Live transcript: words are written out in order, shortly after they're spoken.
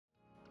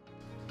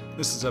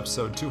This is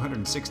episode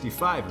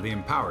 265 of the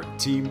Empowered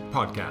Team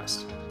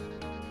Podcast.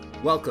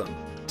 Welcome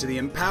to the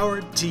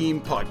Empowered Team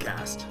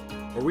Podcast,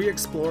 where we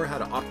explore how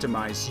to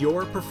optimize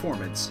your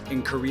performance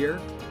in career,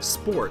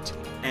 sport,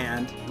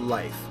 and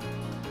life.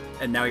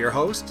 And now your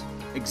host,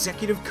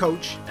 executive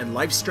coach, and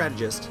life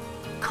strategist,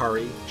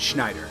 Kari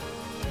Schneider.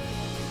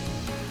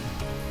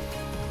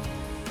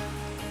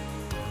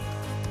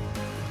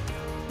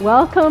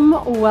 Welcome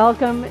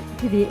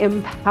to the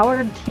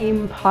Empowered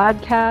Team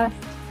Podcast.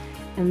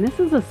 And this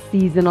is a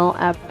seasonal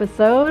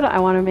episode. I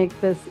want to make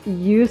this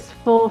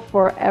useful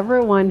for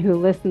everyone who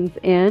listens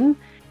in.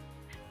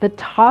 The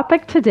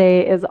topic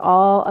today is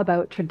all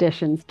about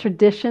traditions.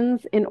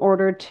 Traditions in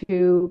order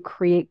to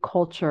create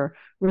culture,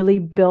 really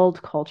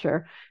build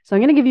culture. So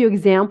I'm going to give you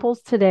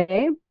examples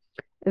today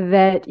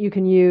that you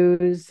can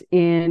use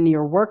in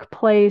your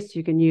workplace,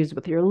 you can use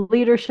with your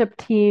leadership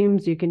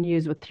teams, you can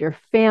use with your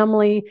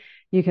family,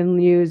 you can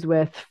use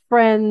with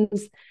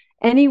friends,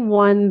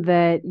 anyone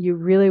that you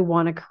really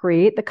want to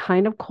create the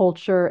kind of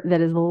culture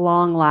that is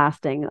long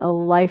lasting, a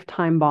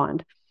lifetime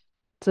bond.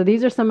 So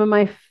these are some of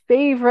my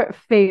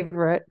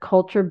favorite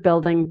culture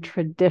building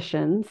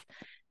traditions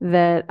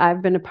that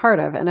I've been a part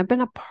of. And I've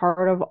been a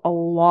part of a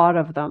lot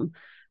of them,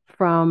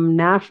 from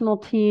national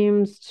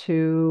teams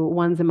to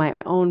ones in my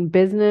own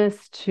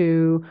business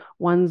to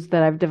ones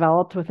that I've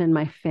developed within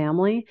my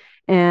family.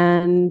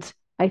 And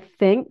I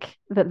think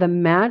that the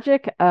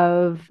magic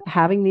of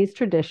having these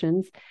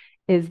traditions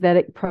is that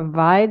it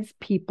provides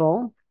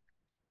people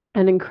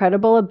an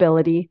incredible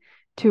ability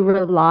to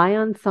rely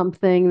on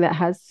something that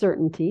has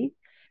certainty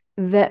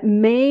that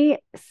may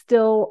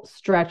still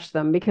stretch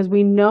them, because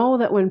we know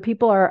that when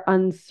people are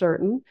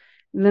uncertain,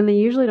 then they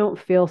usually don't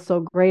feel so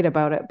great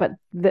about it. But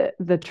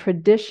the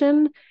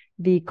tradition,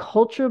 the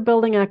culture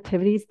building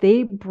activities,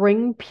 they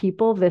bring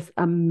people this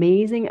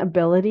amazing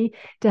ability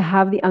to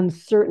have the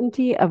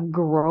uncertainty of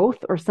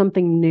growth or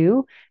something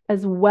new,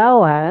 as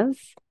well as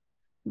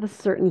the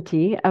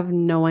certainty of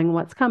knowing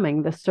what's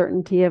coming, the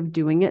certainty of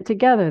doing it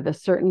together, the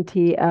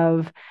certainty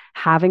of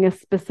having a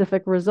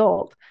specific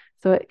result.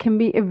 So it can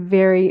be a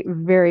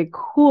very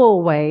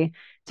cool way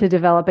to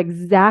develop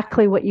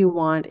exactly what you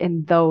want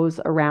in those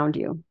around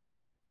you.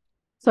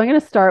 So I'm going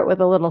to start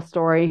with a little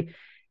story.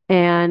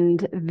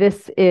 And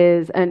this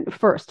is, and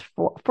first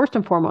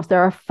and foremost,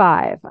 there are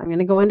 5. I'm going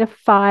to go into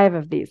 5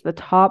 of these, the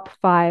top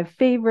 5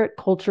 favorite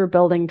culture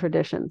building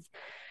traditions.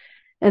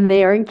 And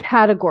they are in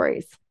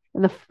categories.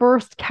 And the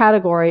first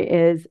category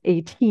is a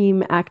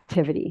team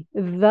activity,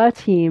 the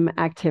team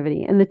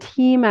activity. And the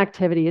team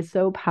activity is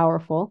so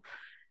powerful,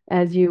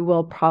 as you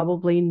will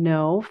probably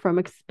know from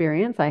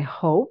experience, I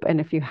hope.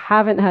 And if you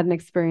haven't had an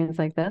experience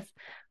like this,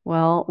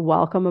 well,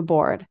 welcome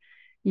aboard.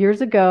 Years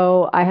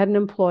ago, I had an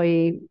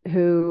employee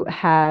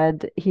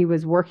he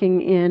was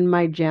working in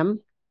my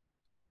gym,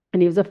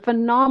 and he was a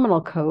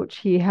phenomenal coach.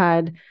 He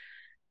had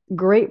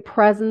great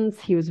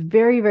presence. He was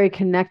very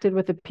connected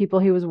with the people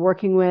he was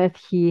working with.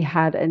 He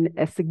had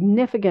a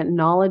significant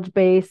knowledge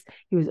base.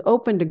 He was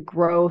open to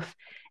growth.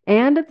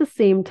 And at the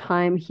same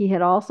time, he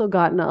had also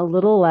gotten a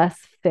little less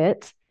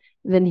fit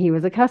than he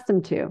was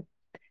accustomed to.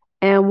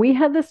 And we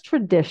had this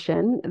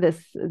tradition,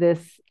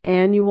 this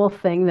annual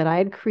thing that I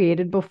had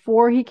created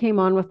before he came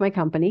on with my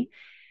company,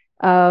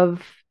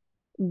 of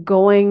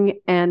going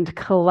and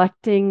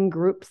collecting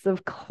groups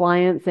of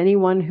clients,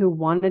 anyone who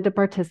wanted to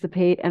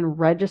participate, and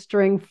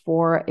registering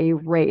for a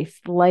race,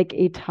 like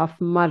a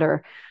Tough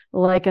Mudder,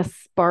 like a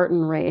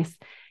Spartan race.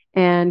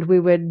 And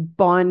we would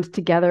bond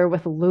together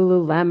with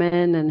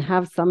Lululemon and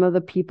have some of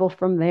the people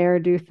from there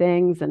do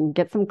things and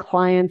get some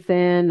clients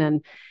in.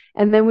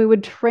 And then we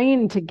would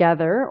train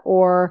together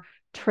or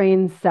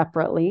train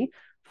separately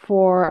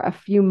for a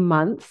few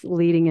months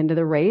leading into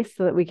the race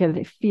so that we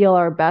could feel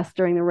our best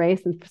during the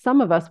race. And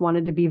some of us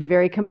wanted to be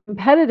very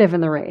competitive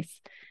in the race.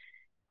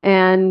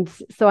 And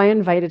so I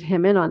invited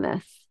him in on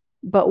this.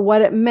 But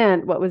what it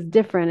meant, what was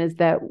different, is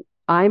that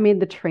I made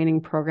the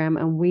training program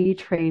and we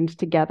trained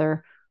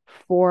together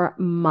for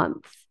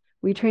months.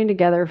 We trained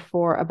together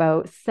for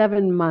about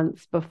 7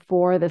 months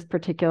before this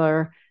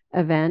particular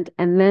event.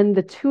 And then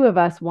the 2 of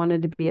us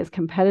wanted to be as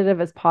competitive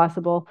as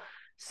possible.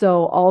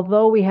 So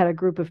although we had a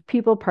group of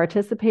people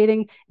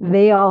participating,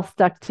 they all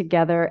stuck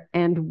together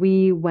and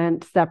we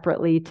went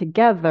separately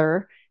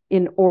together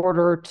in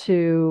order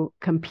to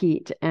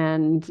compete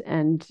and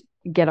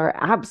get our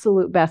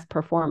absolute best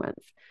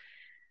performance.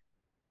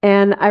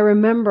 And I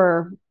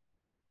remember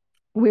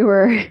we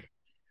were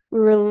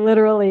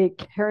literally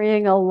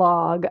carrying a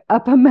log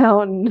up a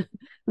mountain,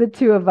 the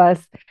 2 of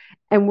us,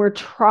 and we're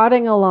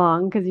trotting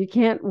along because you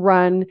can't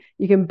run,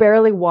 you can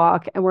barely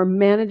walk, and we're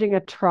managing a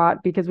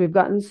trot because we've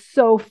gotten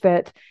so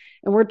fit,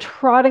 and we're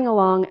trotting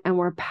along and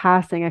we're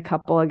passing a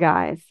couple of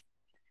guys.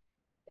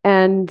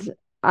 And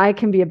I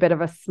can be a bit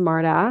of a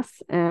smart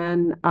ass,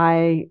 and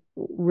I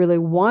really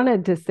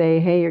wanted to say,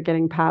 hey, you're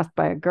getting passed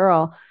by a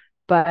girl,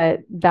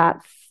 but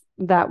that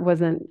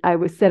wasn't,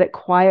 I said it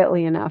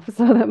quietly enough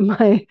so that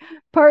my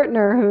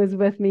partner who was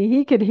with me,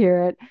 he could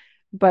hear it,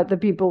 but the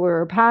people we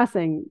were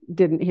passing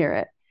didn't hear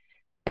it.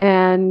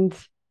 And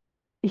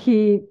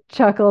he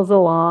chuckles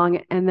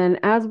along. And then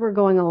as we're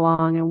going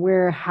along and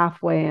we're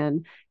halfway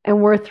in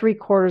and we're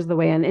 3/4 of the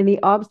way in, and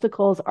the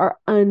obstacles are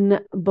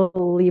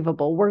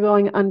unbelievable. We're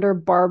going under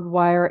barbed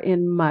wire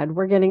in mud.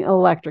 We're getting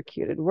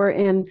electrocuted. We're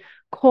in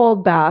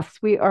cold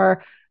baths. We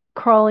are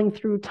crawling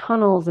through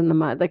tunnels in the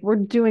mud. Like we're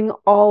doing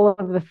all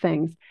of the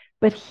things.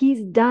 But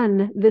he's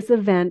done this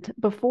event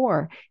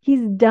before.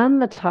 He's done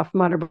the Tough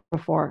Mudder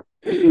before.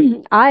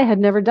 I had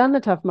never done the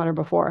Tough Mudder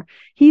before.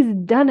 He's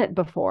done it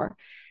before.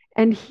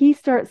 And he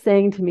starts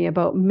saying to me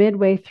about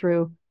midway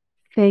through,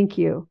 thank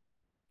you.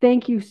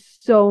 Thank you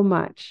so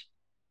much.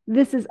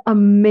 This is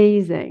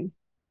amazing.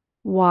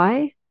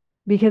 Why?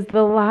 Because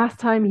the last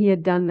time he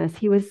had done this,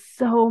 he was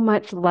so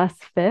much less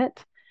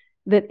fit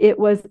that it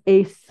was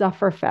a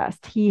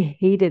sufferfest. He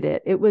hated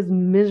it. It was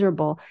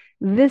miserable.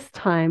 This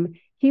time,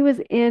 he was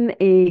in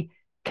a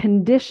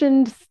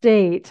conditioned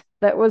state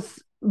that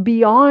was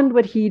beyond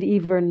what he'd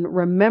even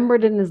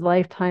remembered in his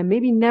lifetime,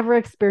 maybe never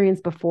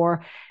experienced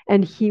before.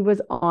 And he was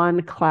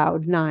on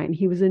cloud nine.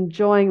 He was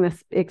enjoying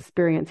this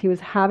experience. He was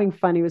having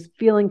fun. He was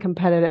feeling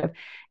competitive,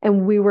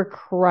 and we were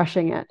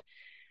crushing it.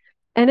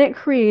 And it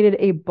created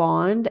a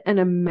bond and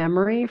a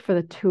memory for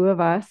the two of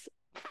us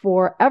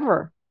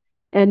forever.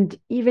 And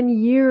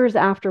even years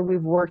after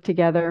we've worked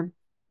together,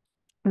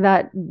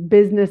 that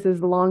business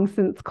is long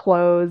since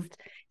closed.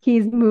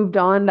 He's moved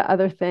on to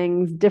other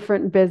things,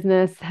 different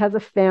business, has a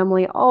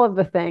family, all of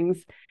the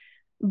things.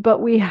 But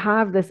we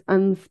have this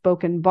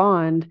unspoken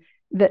bond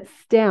that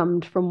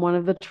stemmed from one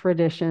of the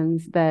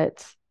traditions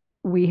that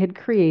we had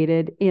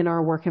created in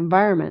our work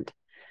environment.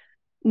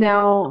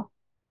 Now,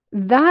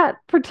 that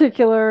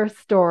particular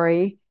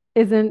story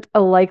isn't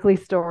a likely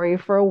story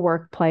for a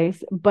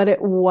workplace, but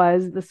it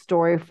was the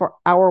story for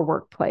our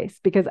workplace,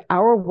 because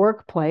our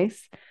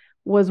workplace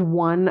was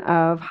one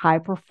of high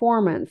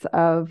performance,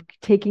 of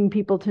taking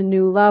people to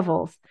new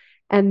levels.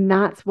 And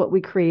that's what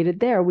we created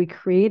there. We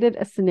created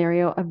a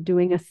scenario of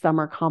doing a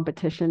summer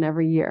competition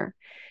every year.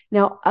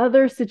 Now,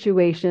 other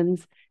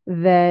situations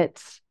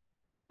that,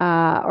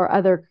 or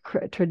other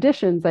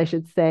traditions, I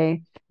should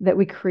say, that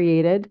we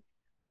created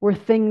were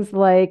things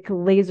like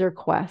Laser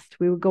Quest.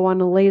 We would go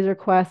on a Laser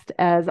Quest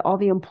as all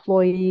the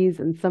employees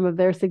and some of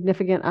their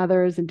significant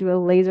others and do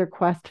a Laser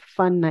Quest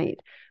fun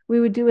night. We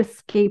would do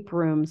escape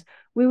rooms.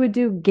 We would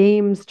do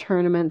games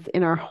tournaments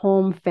in our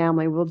home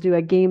family. We'll do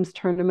a games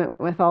tournament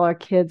with all our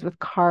kids with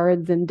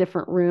cards in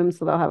different rooms.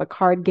 So they'll have a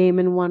card game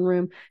in one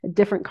room, a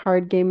different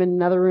card game in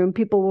another room.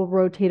 People will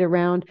rotate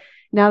around.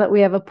 Now that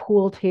we have a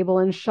pool table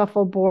and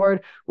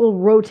shuffleboard, we'll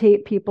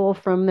rotate people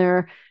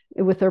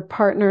with their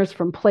partners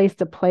from place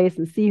to place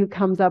and see who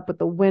comes up with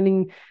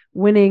the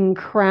winning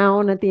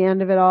crown at the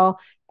end of it all.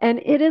 And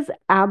it is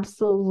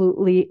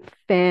absolutely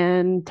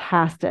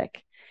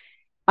fantastic.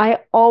 I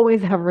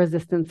always have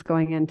resistance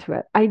going into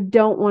it. I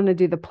don't want to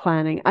do the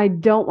planning. I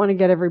don't want to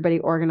get everybody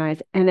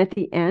organized. And at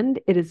the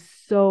end, it is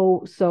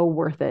so, so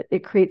worth it.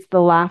 It creates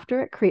the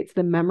laughter. It creates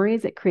the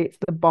memories. It creates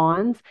the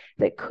bonds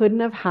that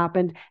couldn't have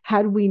happened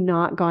had we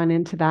not gone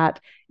into that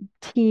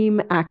team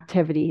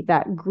activity,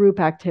 that group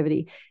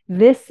activity.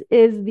 This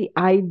is the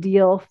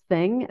ideal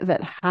thing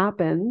that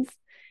happens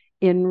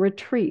in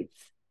retreats,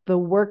 the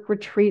work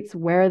retreats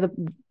where the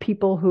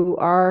people who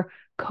are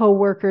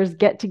co-workers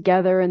get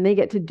together and they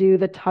get to do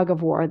the tug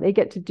of war. They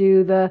get to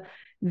do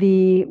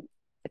the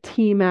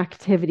team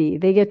activity.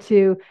 They get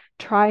to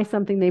try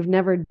something they've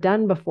never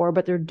done before,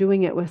 but they're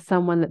doing it with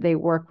someone that they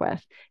work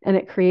with. And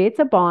it creates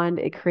a bond.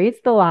 It creates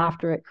the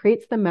laughter. It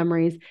creates the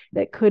memories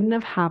that couldn't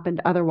have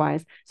happened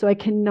otherwise. So I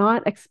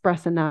cannot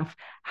express enough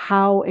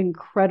how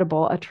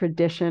incredible a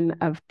tradition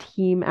of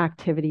team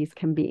activities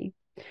can be.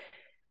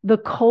 The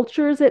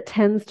cultures it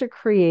tends to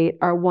create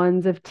are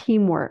ones of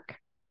teamwork,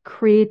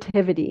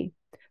 creativity,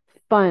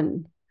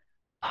 fun,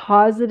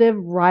 positive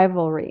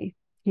rivalry.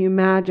 Can you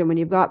imagine when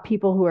you've got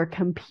people who are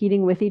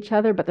competing with each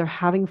other, but they're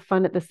having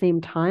fun at the same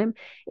time?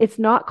 It's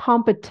not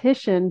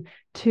competition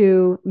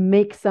to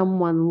make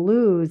someone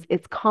lose.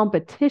 It's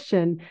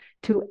competition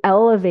to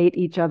elevate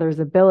each other's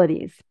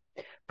abilities,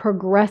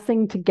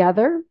 progressing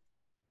together,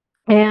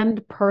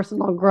 and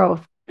personal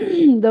growth.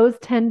 Those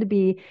tend to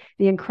be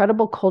the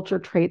incredible culture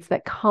traits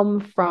that come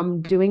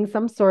from doing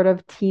some sort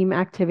of team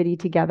activity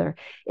together.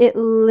 It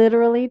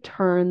literally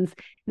turns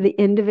the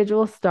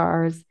individual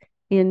stars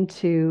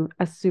into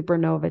a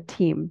supernova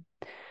team.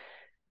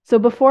 So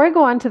before I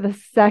go on to the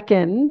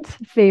second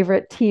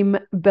favorite team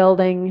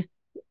building,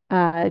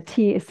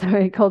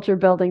 culture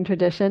building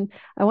tradition,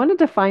 I want to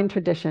define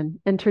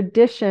tradition. And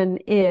tradition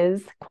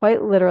is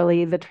quite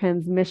literally the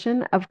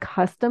transmission of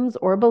customs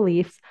or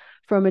beliefs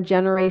from a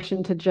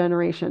generation to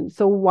generation.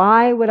 So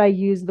why would I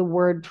use the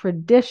word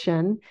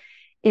tradition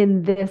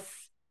in this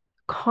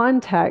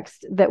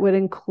context that would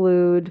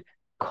include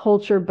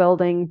culture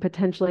building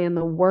potentially in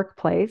the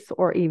workplace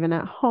or even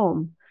at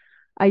home?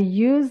 I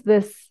use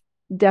this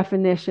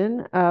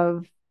definition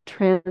of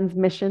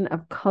transmission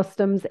of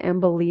customs and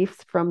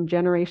beliefs from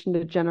generation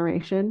to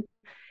generation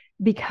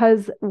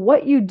because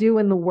what you do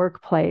in the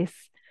workplace,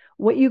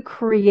 what you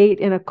create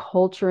in a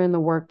culture in the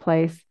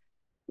workplace,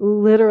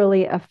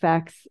 literally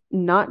affects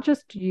not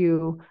just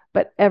you,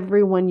 but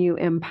everyone you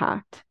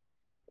impact.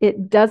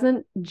 It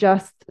doesn't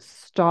just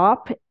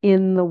stop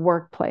in the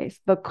workplace.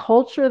 The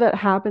culture that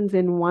happens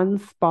in one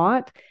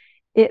spot,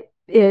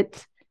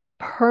 it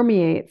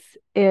permeates,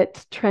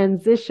 it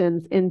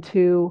transitions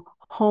into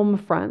home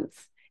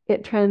fronts.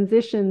 It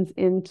transitions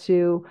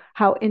into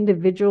how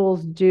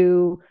individuals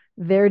do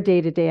their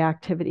day-to-day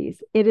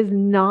activities. It is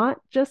not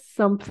just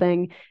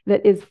something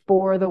that is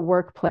for the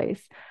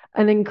workplace.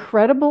 An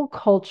incredible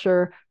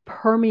culture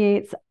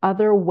permeates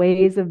other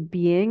ways of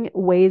being,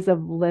 ways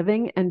of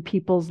living, and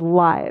people's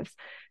lives.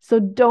 So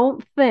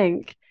don't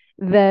think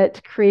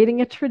that creating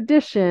a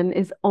tradition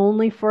is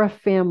only for a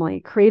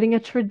family. Creating a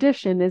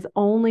tradition is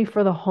only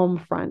for the home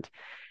front.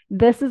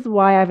 This is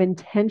why I've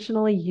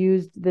intentionally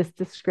used this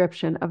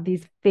description of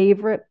these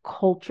favorite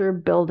culture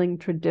building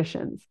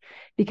traditions,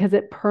 because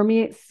it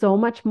permeates so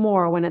much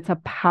more when it's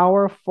a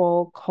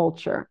powerful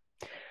culture.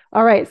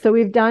 All right, so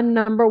we've done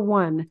number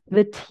one,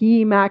 the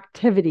team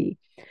activity,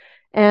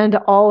 and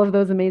all of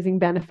those amazing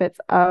benefits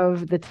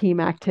of the team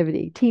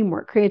activity: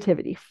 teamwork,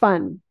 creativity,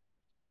 fun,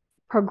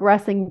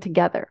 progressing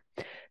together.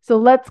 So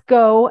let's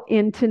go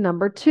into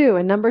number two.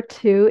 And number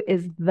two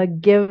is the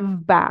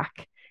give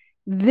back.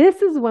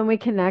 This is when we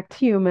connect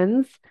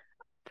humans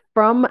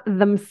from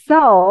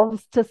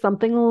themselves to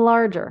something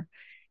larger.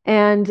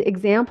 And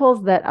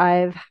examples that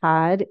I've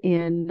had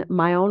in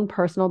my own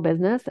personal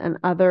business and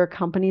other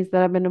companies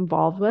that I've been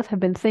involved with have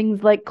been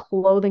things like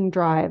clothing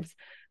drives,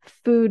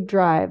 food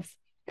drives.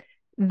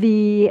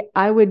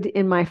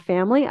 In my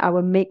family, I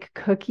would make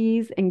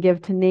cookies and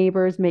give to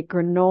neighbors, make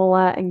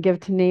granola and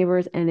give to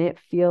neighbors, and it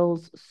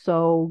feels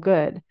so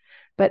good.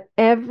 But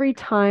every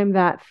time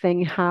that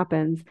thing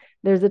happens,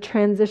 there's a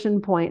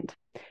transition point.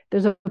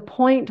 There's a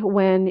point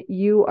when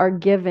you are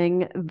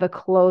giving the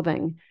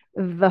clothing,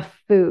 the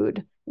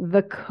food,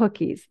 the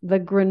cookies, the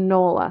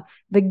granola,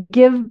 the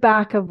give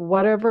back of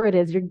whatever it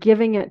is, you're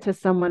giving it to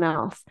someone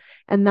else.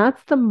 And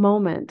that's the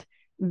moment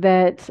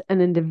that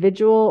an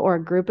individual or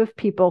a group of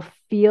people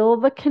feel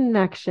the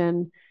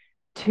connection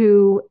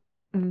to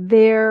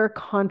their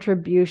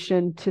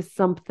contribution to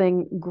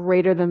something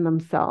greater than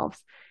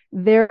themselves,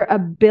 their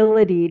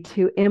ability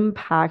to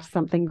impact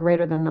something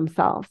greater than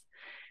themselves.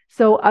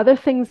 So other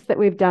things that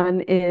we've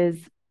done is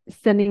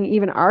sending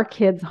even our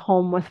kids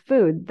home with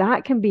food.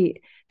 That can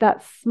be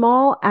that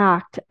small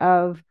act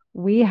of,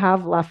 we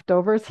have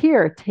leftovers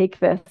here, take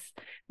this.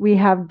 We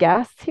have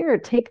guests here,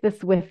 take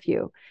this with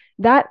you.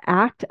 That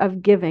act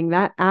of giving,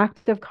 that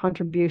act of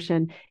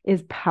contribution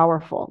is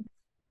powerful.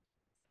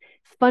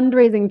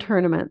 Fundraising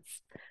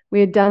tournaments.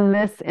 We had done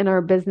this in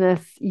our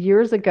business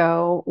years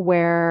ago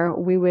where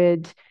we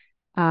would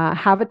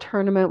have a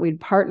tournament. We'd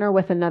partner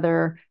with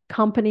another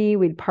company.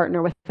 We'd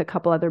partner with a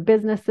couple other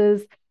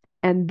businesses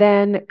and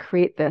then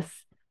create this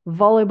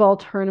volleyball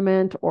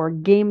tournament or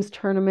games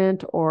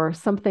tournament or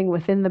something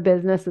within the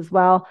business as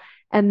well.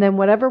 And then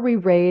whatever we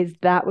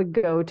raised, that would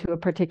go to a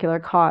particular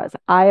cause.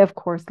 I, of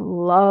course,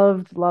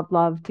 loved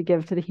to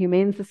give to the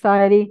Humane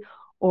Society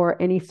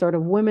or any sort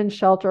of women's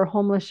shelter,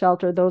 homeless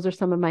shelter. Those are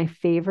some of my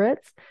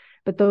favorites.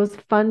 But those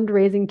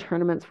fundraising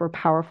tournaments were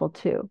powerful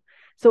too.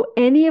 So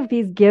any of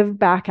these give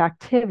back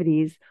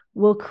activities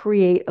will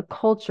create a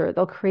culture.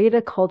 They'll create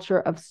a culture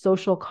of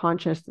social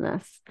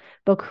consciousness.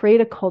 They'll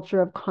create a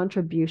culture of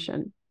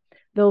contribution.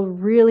 They'll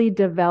really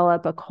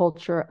develop a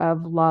culture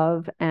of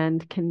love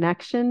and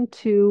connection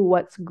to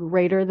what's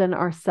greater than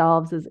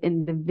ourselves as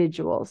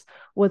individuals,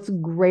 what's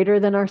greater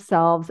than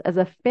ourselves as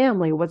a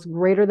family, what's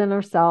greater than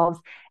ourselves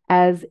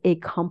as a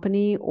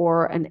company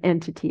or an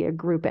entity, a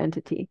group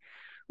entity.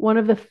 One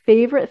of the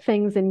favorite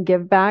things in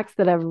givebacks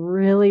that I've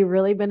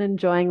really been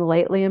enjoying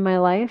lately in my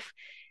life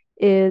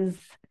is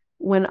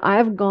when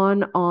I've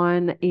gone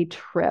on a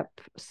trip.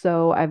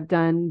 So I've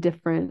done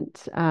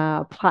different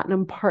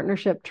platinum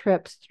partnership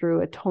trips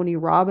through a Tony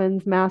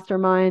Robbins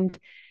mastermind.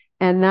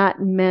 And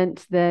that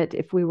meant that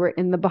if we were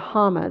in the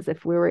Bahamas,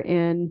 if we were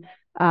in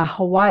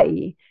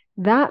Hawaii,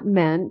 that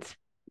meant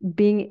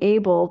being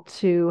able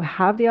to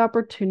have the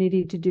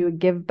opportunity to do a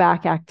give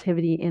back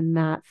activity in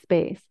that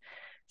space.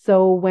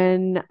 So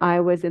when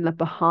I was in the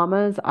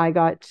Bahamas, I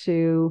got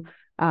to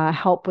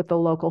help with the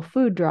local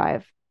food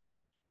drive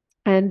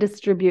and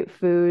distribute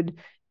food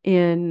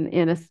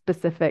in a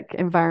specific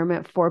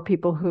environment for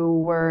people who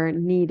were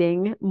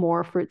needing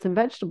more fruits and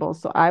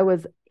vegetables. So I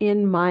was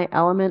in my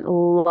element,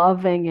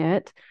 loving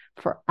it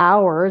for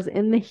hours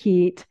in the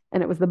heat,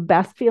 and it was the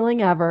best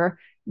feeling ever,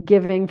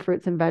 giving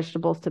fruits and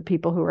vegetables to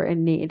people who were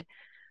in need.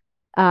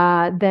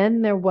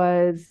 Then there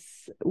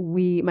was,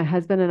 my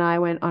husband and I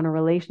went on a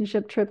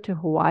relationship trip to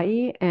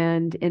Hawaii,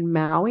 and in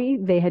Maui,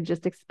 they had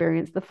just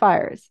experienced the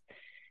fires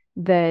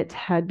that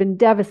had been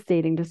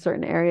devastating to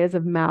certain areas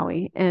of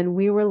Maui. And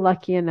we were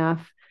lucky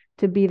enough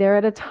to be there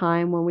at a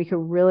time when we could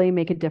really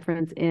make a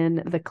difference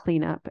in the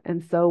cleanup.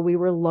 And so we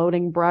were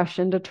loading brush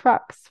into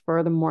trucks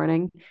for the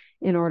morning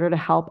in order to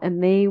help.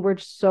 And they were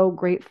so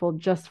grateful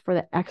just for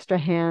the extra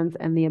hands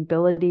and the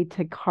ability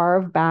to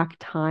carve back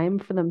time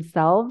for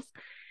themselves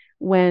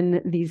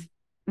when these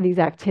these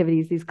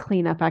activities, these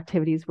cleanup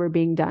activities were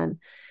being done.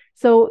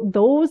 So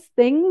those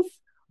things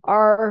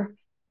are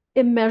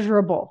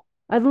immeasurable.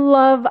 I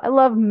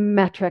love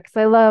metrics.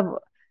 I love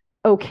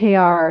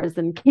OKRs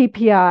and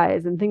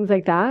KPIs and things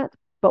like that.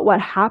 But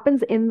what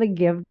happens in the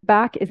give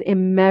back is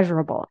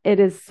immeasurable. It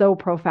is so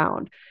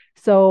profound.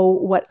 So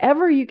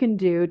whatever you can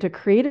do to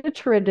create a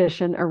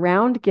tradition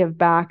around give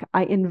back,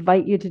 I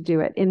invite you to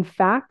do it. In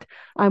fact,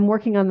 I'm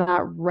working on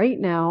that right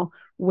now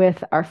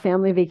with our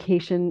family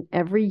vacation.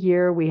 Every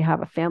year we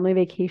have a family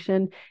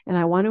vacation, and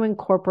I want to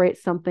incorporate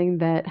something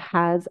that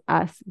has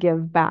us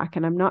give back.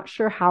 And I'm not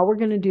sure how we're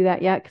going to do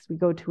that yet because we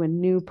go to a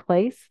new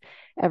place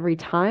every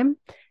time,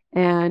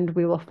 and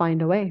we will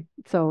find a way.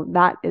 So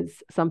that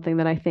is something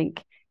that I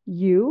think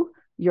you,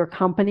 your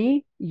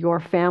company, your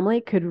family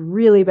could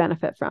really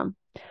benefit from.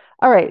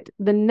 All right,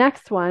 the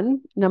next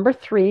one, number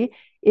 3,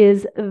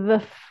 is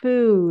the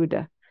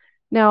food.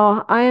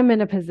 Now, I am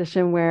in a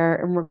position where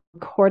I'm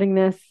recording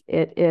this.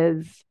 It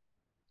is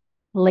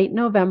late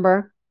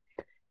November.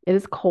 It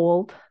is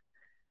cold.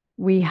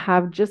 We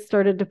have just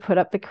started to put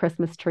up the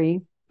Christmas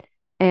tree,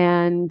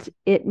 and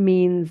it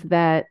means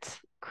that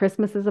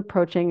Christmas is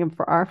approaching, and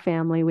for our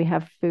family, we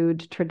have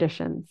food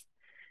traditions.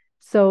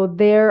 So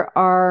there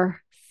are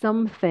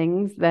some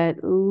things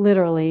that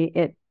literally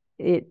it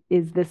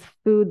is this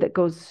food that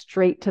goes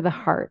straight to the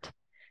heart.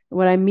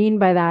 What I mean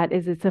by that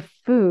is it's a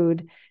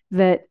food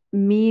that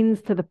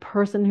means to the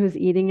person who's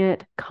eating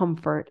it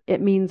comfort.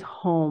 It means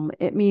home.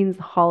 It means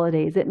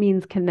holidays. It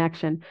means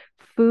connection.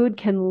 Food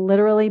can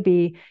literally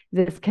be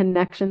this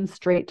connection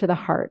straight to the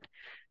heart.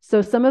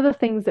 So some of the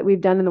things that we've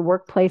done in the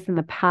workplace in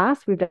the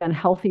past, we've done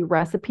healthy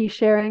recipe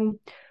sharing.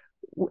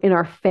 In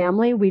our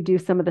family, we do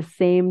some of the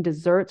same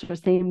desserts or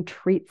same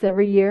treats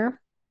every year.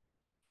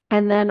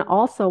 And then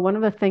also one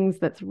of the things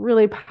that's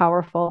really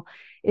powerful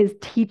is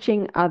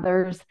teaching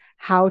others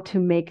how to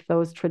make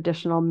those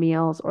traditional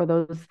meals or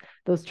those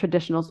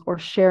traditionals, or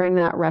sharing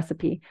that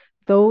recipe.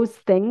 Those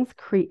things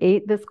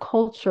create this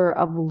culture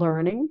of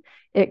learning.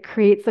 It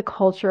creates a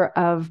culture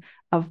of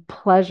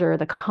pleasure,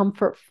 the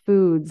comfort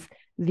foods,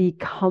 the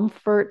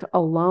comfort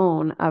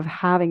alone of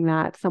having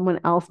that, someone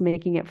else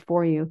making it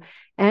for you.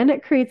 And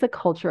it creates a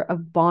culture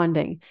of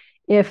bonding.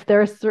 If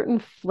there are certain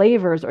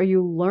flavors, or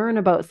you learn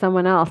about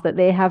someone else that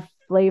they have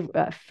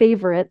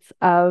favorites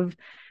of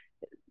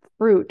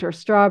fruit or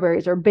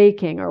strawberries or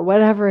baking or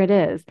whatever it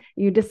is,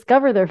 you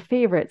discover their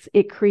favorites,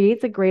 it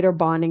creates a greater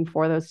bonding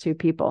for those two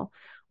people.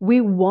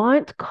 We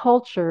want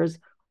cultures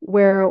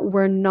where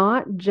we're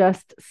not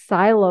just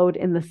siloed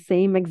in the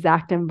same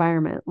exact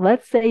environment.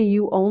 Let's say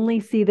you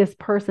only see this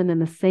person in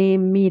the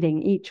same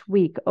meeting each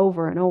week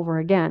over and over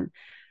again.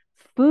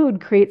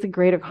 Food creates a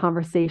greater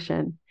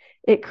conversation.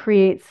 It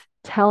creates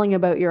telling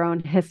about your own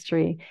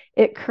history.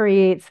 It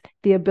creates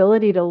the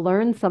ability to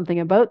learn something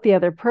about the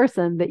other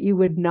person that you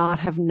would not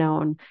have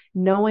known,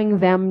 knowing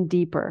them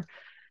deeper,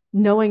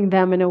 knowing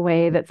them in a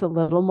way that's a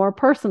little more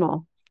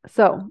personal.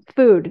 So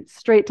food,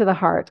 straight to the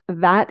heart.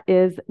 That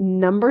is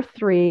number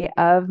 3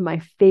 of my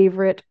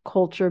favorite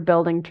culture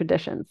building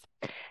traditions.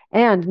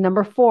 And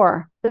number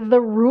 4,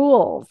 the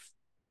rules.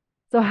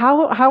 So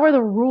how are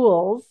the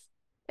rules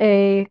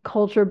a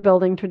culture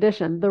building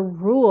tradition? The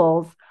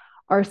rules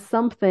are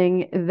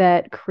something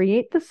that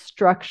create the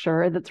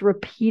structure that's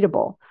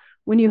repeatable.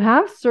 When you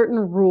have certain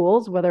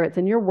rules, whether it's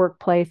in your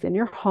workplace, in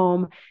your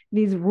home,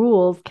 these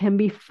rules can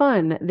be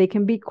fun, they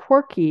can be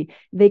quirky,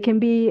 they can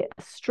be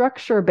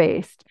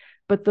structure-based,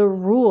 but the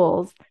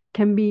rules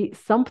can be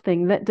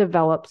something that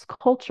develops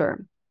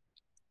culture.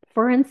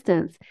 For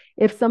instance,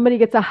 if somebody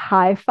gets a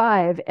high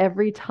five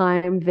every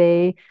time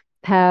they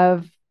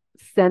have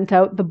sent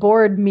out the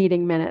board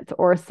meeting minutes,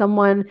 or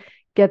someone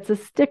gets a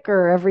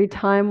sticker every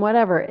time,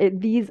 whatever.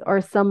 These are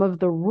some of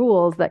the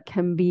rules that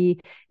can be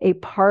a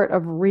part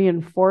of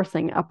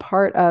reinforcing, a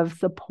part of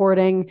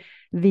supporting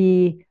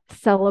the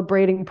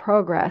celebrating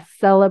progress,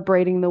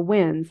 celebrating the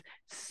wins,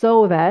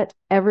 so that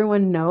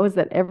everyone knows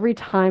that every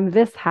time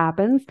this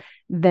happens,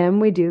 then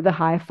we do the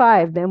high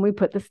five, then we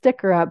put the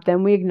sticker up,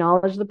 then we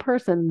acknowledge the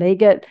person, they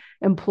get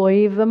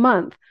employee of the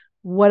month,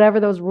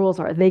 whatever those rules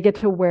are. They get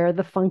to wear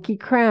the funky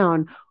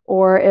crown.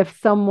 Or if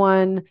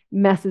someone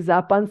messes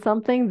up on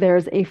something,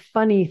 there's a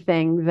funny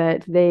thing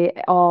that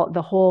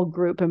the whole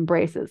group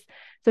embraces.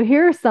 So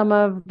here are some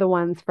of the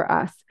ones for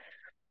us.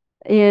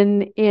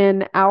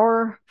 In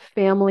our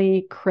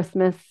family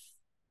Christmas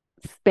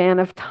span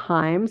of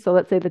time, so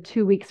let's say the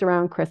 2 weeks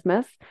around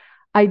Christmas,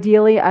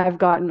 ideally I've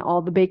gotten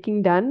all the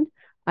baking done.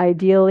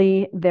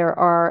 Ideally, there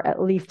are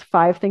at least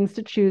 5 things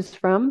to choose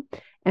from.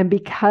 And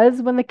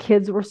because when the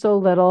kids were so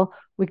little,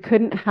 we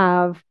couldn't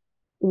have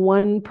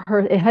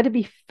it had to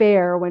be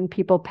fair when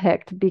people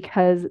picked,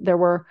 because there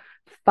were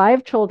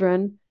 5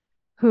 children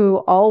who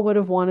all would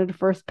have wanted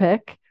first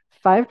pick,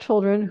 5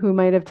 children who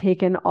might have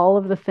taken all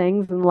of the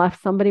things and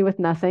left somebody with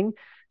nothing.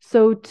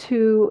 So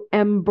to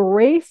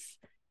embrace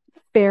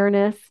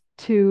fairness,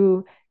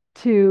 to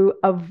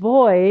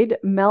avoid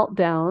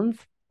meltdowns,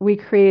 we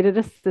created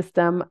a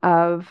system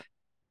of,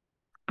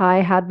 I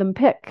had them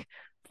pick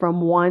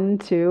from 1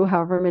 to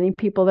however many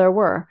people there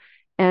were.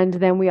 And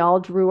then we all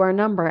drew our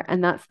number,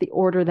 and that's the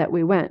order that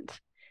we went.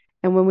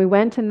 And when we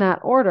went in that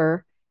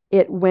order,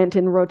 it went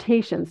in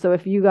rotation. So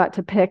if you got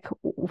to pick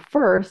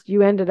first,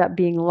 you ended up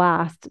being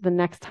last the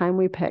next time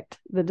we picked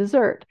the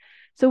dessert.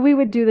 So we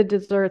would do the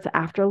desserts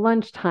after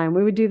lunchtime.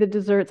 We would do the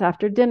desserts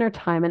after dinner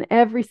time. And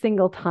every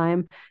single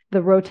time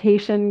the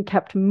rotation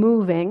kept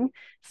moving.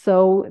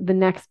 So the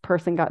next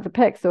person got to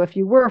pick. So if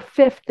you were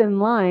fifth in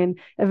line,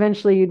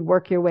 eventually you'd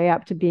work your way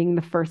up to being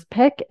the first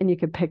pick, and you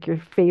could pick your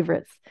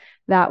favorites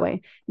that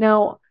way.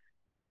 Now,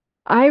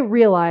 I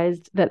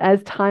realized that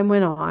as time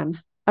went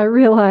on, I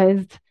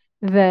realized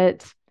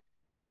that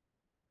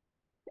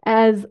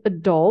as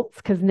adults,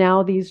 because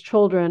now these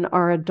children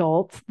are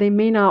adults, they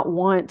may not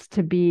want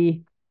to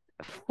be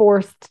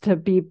forced to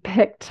be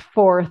picked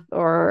fourth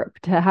or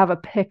to have a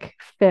pick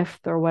fifth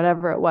or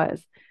whatever it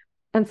was.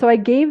 And so I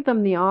gave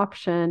them the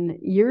option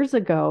years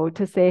ago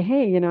to say,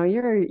 hey,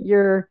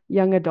 you're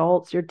young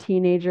adults, you're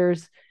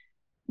teenagers.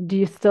 Do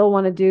you still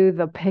want to do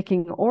the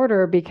picking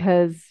order?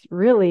 Because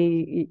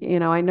really,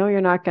 I know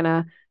you're not going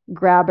to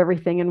grab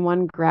everything in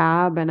one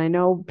grab. And I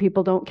know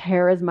people don't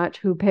care as much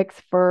who picks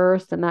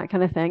first and that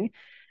kind of thing.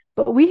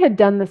 But we had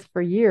done this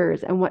for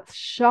years. And what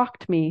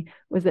shocked me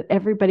was that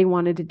everybody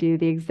wanted to do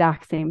the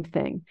exact same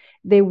thing.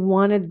 They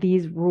wanted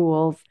these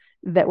rules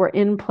that were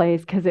in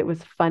place because it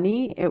was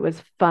funny. It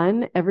was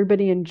fun.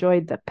 Everybody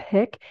enjoyed the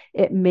pick.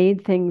 It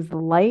made things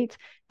light.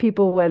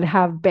 People would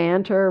have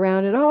banter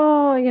around it.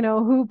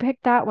 Oh, who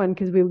picked that one?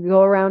 Because we would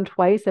go around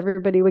twice.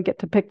 Everybody would get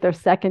to pick their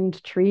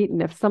second treat.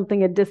 And if something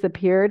had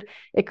disappeared,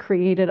 it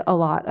created a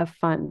lot of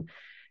fun.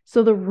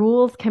 So the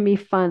rules can be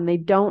fun. They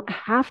don't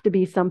have to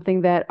be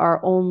something that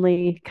are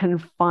only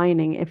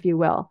confining, if you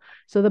will.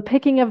 So the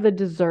picking of the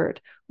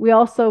dessert. We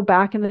also,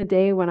 back in the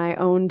day when I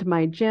owned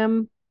my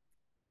gym,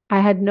 I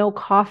had no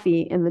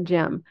coffee in the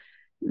gym.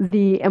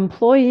 The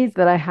employees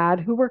that I had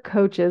who were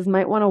coaches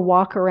might want to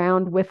walk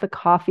around with the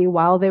coffee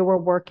while they were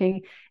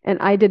working. And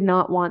I did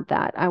not want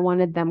that. I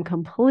wanted them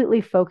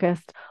completely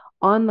focused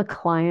on the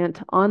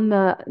client, on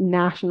the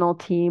national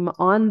team,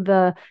 on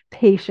the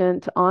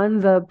patient, on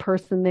the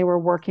person they were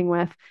working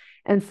with.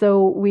 And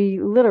so we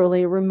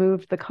literally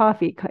removed the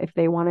coffee. If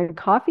they wanted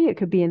coffee, it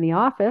could be in the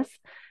office,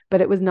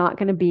 but it was not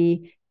going to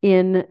be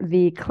in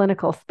the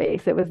clinical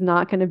space. It was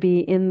not going to be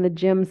in the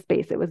gym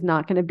space. It was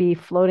not going to be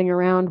floating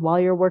around while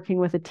you're working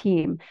with a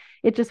team.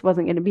 It just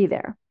wasn't going to be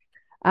there.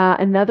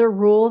 Another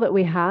rule that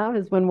we have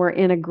is when we're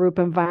in a group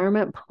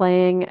environment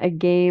playing a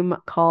game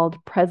called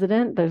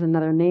President. There's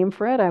another name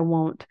for it. I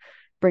won't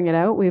bring it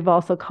out. We've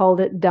also called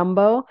it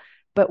Dumbo.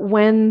 But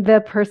when the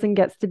person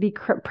gets to be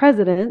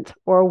president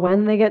or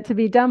when they get to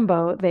be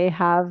Dumbo, they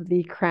have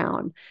the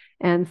crown.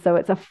 And so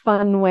it's a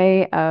fun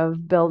way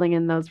of building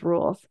in those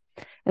rules.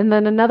 And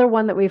then another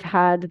one that we've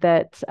had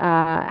that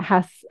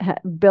has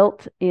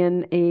built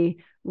in a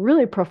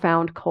really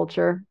profound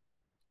culture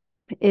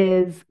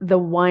is the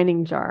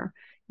whining jar.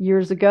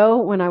 Years ago,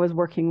 when I was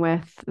working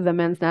with the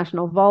men's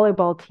national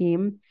volleyball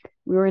team,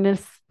 we were in an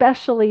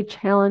especially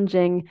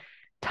challenging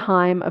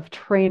time of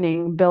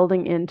training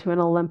building into an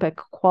Olympic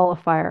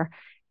qualifier.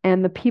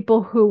 And the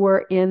people who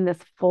were in this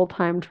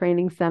full-time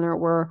training center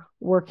were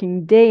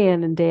working day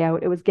in and day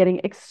out. It was getting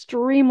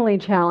extremely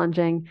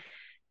challenging.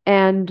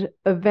 And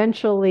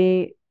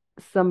eventually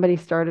somebody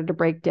started to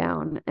break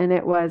down, and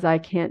it was, I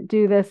can't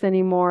do this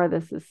anymore.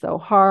 This is so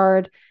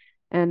hard.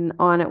 And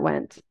on it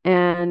went.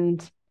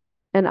 And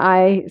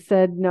I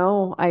said,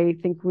 no, I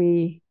think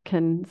we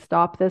can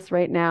stop this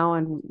right now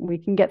and we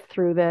can get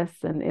through this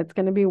and it's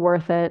going to be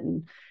worth it.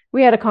 And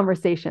we had a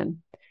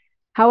conversation.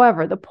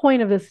 However, the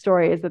point of this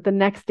story is that the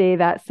next day,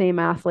 that same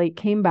athlete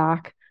came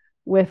back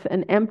with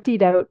an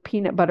emptied out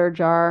peanut butter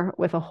jar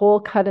with a hole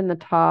cut in the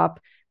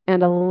top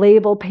and a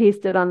label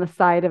pasted on the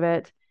side of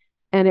it.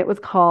 And it was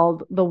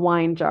called the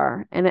wine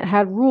jar. And it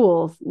had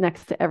rules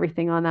next to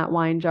everything on that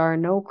wine jar.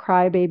 No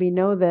crybaby,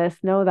 no this,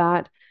 no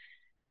that.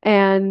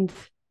 And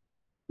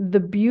the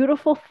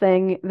beautiful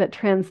thing that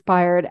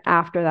transpired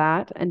after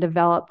that and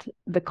developed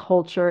the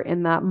culture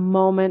in that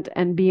moment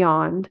and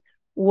beyond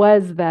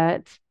was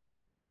that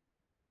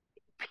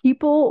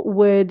people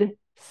would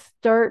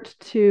start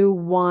to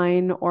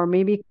whine or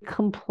maybe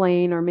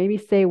complain or maybe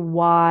say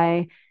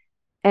why.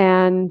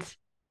 And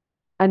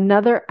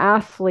another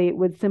athlete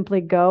would simply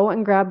go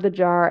and grab the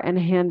jar and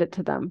hand it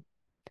to them.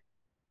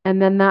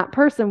 And then that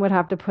person would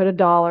have to put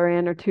 $1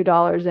 in or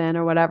 $2 in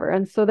or whatever.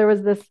 And so there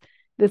was this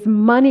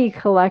money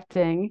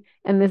collecting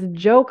and this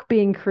joke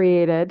being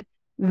created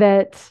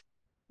that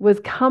was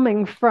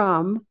coming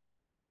from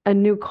a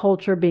new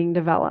culture being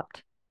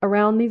developed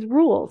around these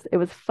rules. It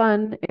was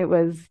fun, it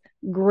was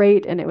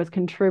great, and it was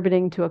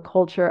contributing to a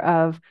culture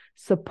of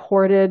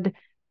supported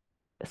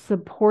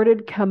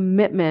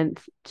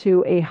commitment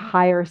to a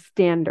higher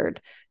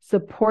standard,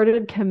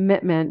 supported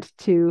commitment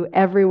to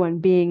everyone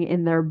being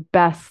in their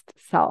best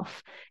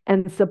self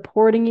and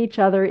supporting each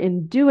other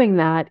in doing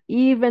that,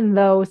 even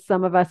though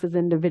some of us as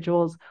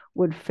individuals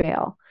would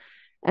fail.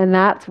 And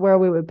that's where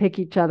we would pick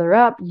each other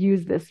up,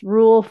 use this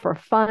rule for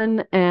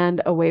fun,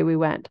 and away we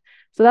went.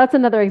 So that's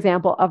another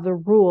example of the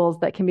rules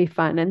that can be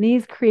fun. And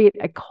these create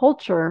a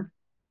culture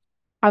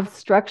of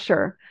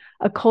structure,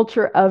 a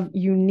culture of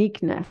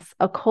uniqueness,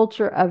 a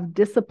culture of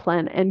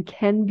discipline, and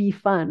can be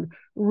fun.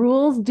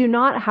 Rules do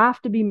not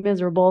have to be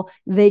miserable,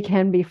 they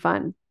can be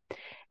fun.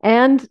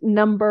 And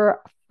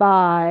number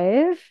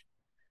 5,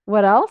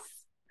 what else?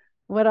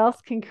 What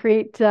else can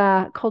create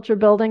culture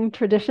building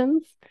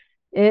traditions?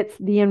 It's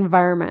the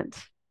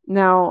environment.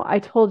 Now, I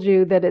told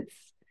you that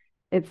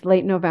it's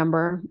late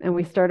November and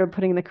we started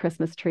putting the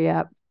Christmas tree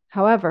up.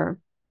 However,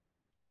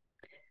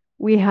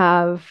 we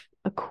have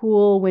a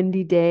cool,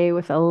 windy day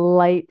with a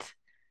light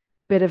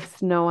bit of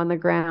snow on the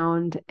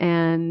ground,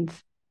 and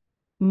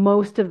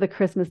most of the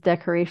Christmas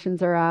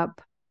decorations are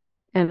up.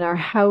 And our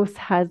house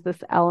has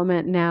this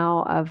element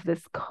now of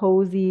this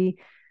cozy,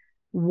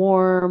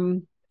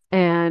 warm,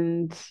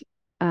 and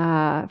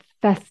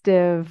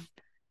festive,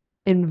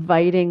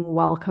 inviting,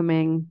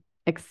 welcoming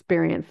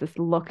experience, this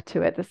look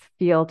to it, this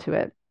feel to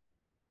it.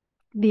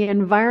 The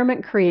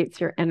environment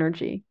creates your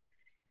energy,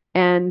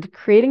 and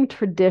creating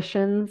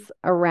traditions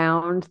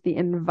around the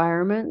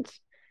environment,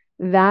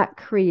 that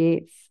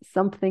creates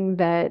something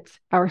that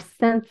our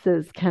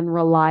senses can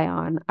rely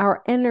on,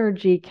 our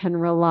energy can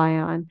rely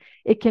on.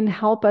 It can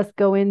help us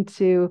go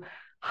into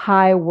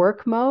high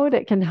work mode.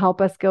 It can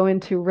help us go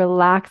into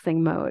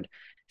relaxing mode.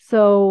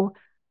 So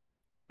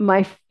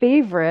my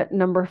favorite,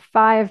 number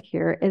 5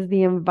 here, is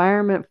the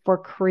environment for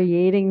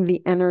creating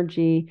the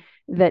energy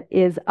that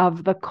is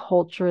of the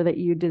culture that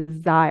you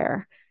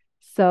desire.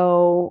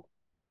 So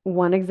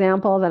one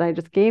example that I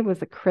just gave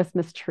was a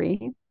Christmas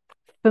tree.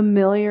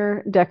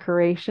 Familiar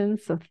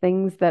decorations, so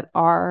things that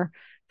are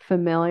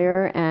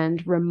familiar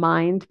and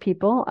remind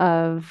people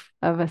of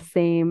a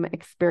same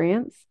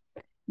experience.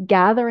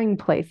 Gathering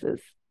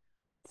places.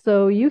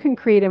 So you can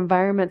create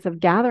environments of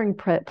gathering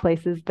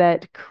places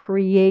that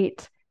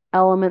create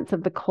elements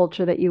of the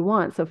culture that you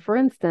want. So for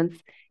instance,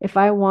 if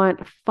I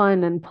want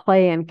fun and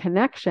play and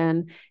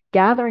connection,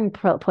 gathering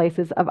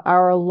places of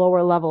our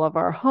lower level of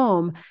our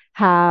home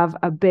have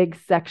a big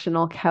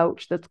sectional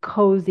couch that's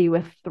cozy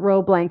with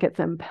throw blankets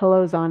and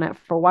pillows on it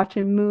for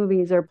watching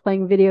movies or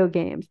playing video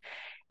games.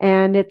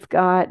 And it's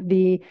got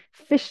the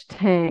fish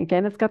tank,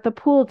 and it's got the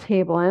pool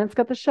table, and it's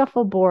got the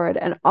shuffleboard,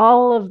 and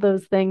all of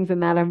those things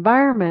in that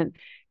environment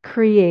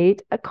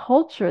create a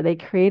culture. They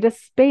create a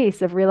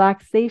space of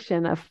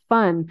relaxation, of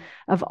fun,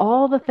 of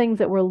all the things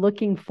that we're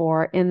looking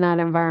for in that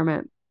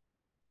environment.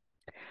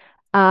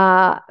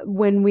 The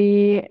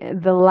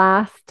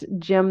last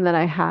gym that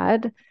I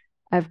had,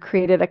 I've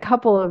created a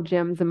couple of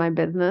gyms in my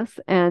business,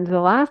 and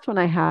the last one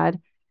I had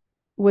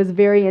was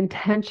very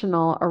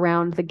intentional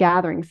around the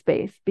gathering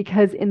space,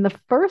 because in the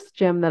first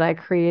gym that I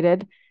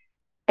created,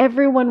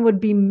 everyone would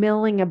be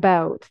milling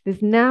about.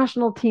 This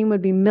national team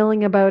would be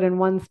milling about in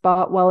one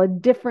spot while a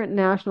different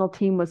national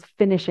team was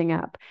finishing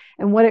up.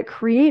 And what it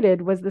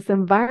created was this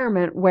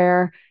environment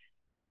where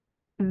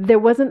there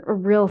wasn't a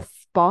real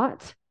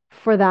spot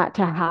for that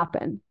to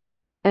happen.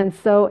 And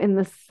so in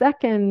the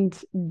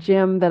second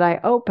gym that I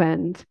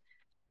opened,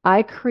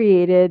 I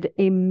created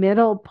a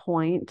middle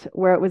point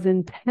where it was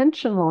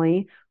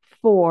intentionally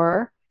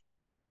for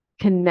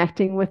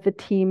connecting with the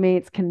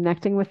teammates,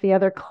 connecting with the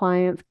other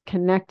clients,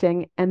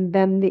 connecting, and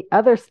then the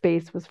other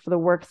space was for the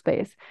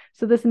workspace.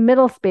 So this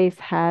middle space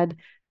had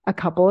a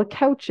couple of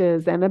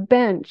couches and a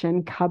bench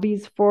and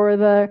cubbies for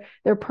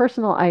their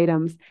personal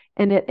items,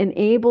 and it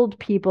enabled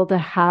people to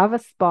have a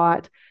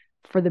spot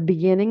for the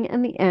beginning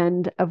and the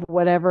end of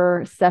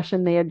whatever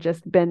session they had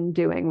just been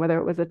doing, whether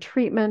it was a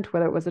treatment,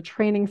 whether it was a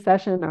training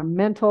session or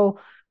mental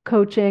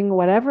coaching,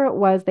 whatever it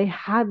was. They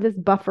had this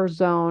buffer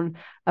zone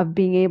of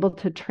being able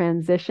to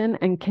transition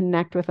and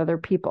connect with other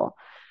people.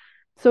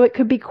 So it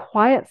could be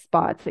quiet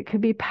spots, it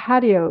could be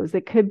patios,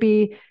 it could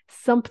be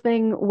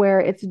something where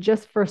it's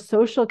just for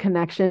social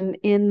connection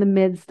in the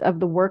midst of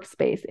the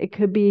workspace. It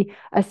could be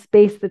a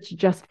space that's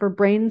just for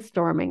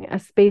brainstorming, a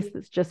space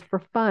that's just for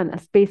fun, a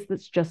space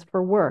that's just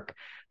for work.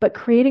 But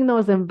creating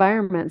those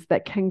environments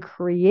that can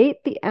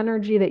create the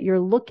energy that you're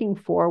looking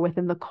for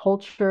within the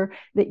culture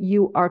that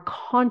you are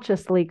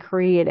consciously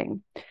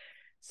creating.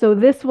 So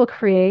this will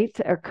create,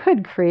 or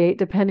could create,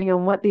 depending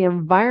on what the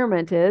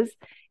environment is,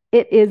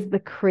 it is the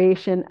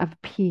creation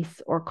of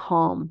peace or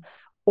calm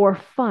or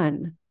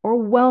fun or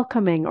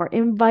welcoming or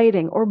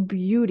inviting or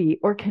beauty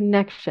or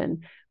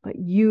connection, but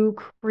you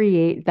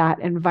create that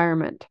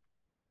environment.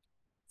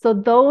 So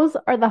those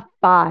are the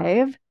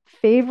 5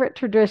 favorite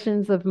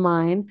traditions of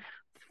mine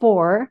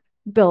for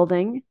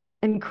building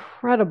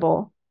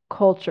incredible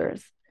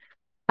cultures.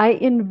 I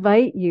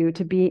invite you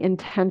to be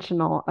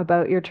intentional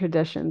about your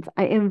traditions.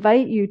 I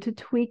invite you to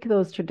tweak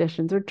those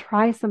traditions or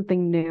try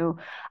something new.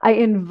 I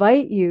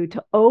invite you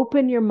to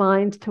open your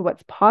mind to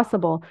what's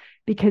possible,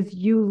 because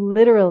you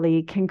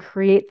literally can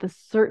create the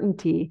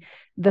certainty,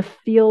 the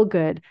feel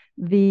good,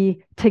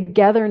 the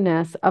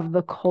togetherness of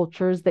the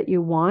cultures that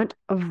you want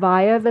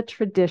via the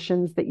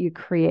traditions that you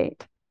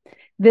create.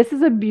 This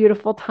is a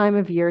beautiful time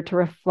of year to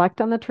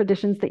reflect on the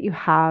traditions that you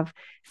have,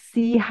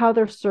 see how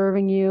they're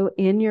serving you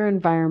in your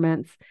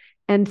environments,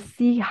 and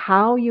see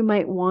how you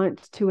might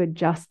want to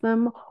adjust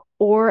them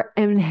or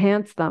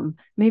enhance them,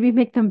 maybe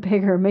make them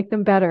bigger, make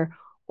them better,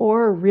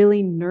 or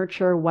really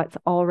nurture what's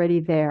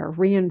already there,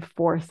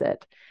 reinforce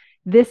it.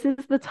 This is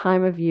the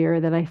time of year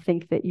that I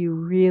think that you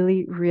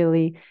really,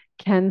 really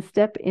can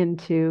step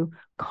into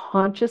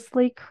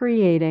consciously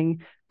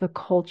creating the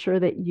culture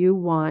that you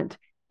want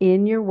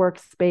in your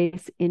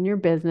workspace, in your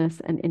business,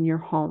 and in your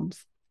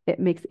homes. It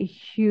makes a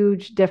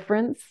huge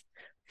difference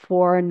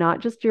for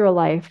not just your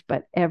life,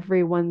 but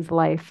everyone's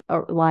lives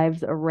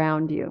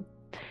around you.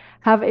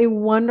 Have a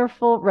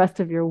wonderful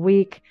rest of your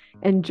week.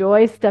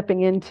 Enjoy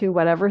stepping into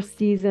whatever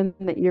season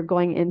that you're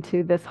going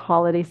into this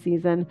holiday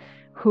season,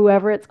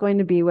 whoever it's going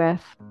to be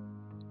with,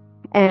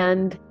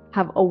 and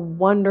have a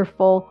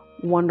wonderful,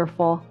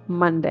 wonderful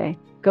Monday.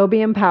 Go be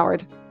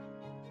empowered.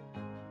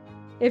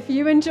 If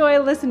you enjoy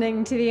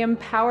listening to the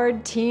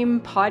Empowered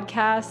Team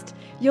podcast,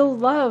 you'll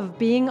love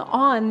being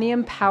on the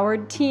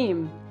Empowered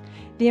Team.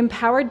 The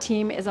Empowered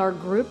Team is our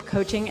group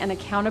coaching and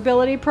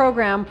accountability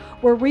program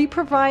where we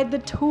provide the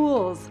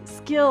tools,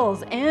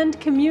 skills, and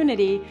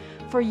community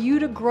for you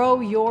to grow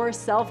your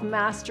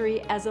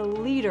self-mastery as a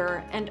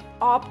leader and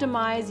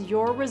optimize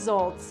your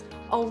results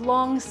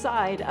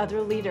alongside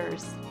other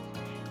leaders.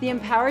 The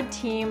Empowered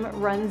Team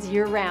runs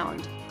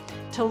year-round.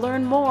 To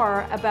learn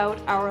more about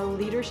our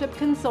leadership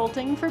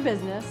consulting for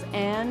business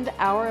and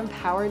our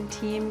Empowered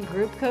Team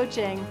group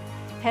coaching,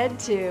 head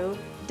to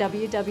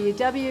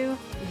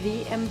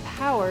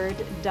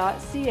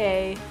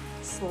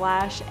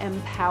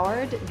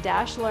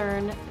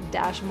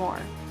www.theempowered.ca/empowered-learn-more.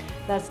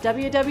 That's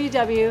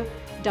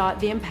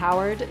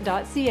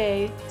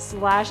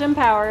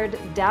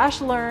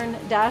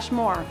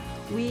www.theempowered.ca/empowered-learn-more.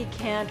 We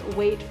can't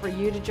wait for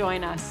you to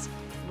join us.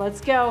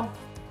 Let's go.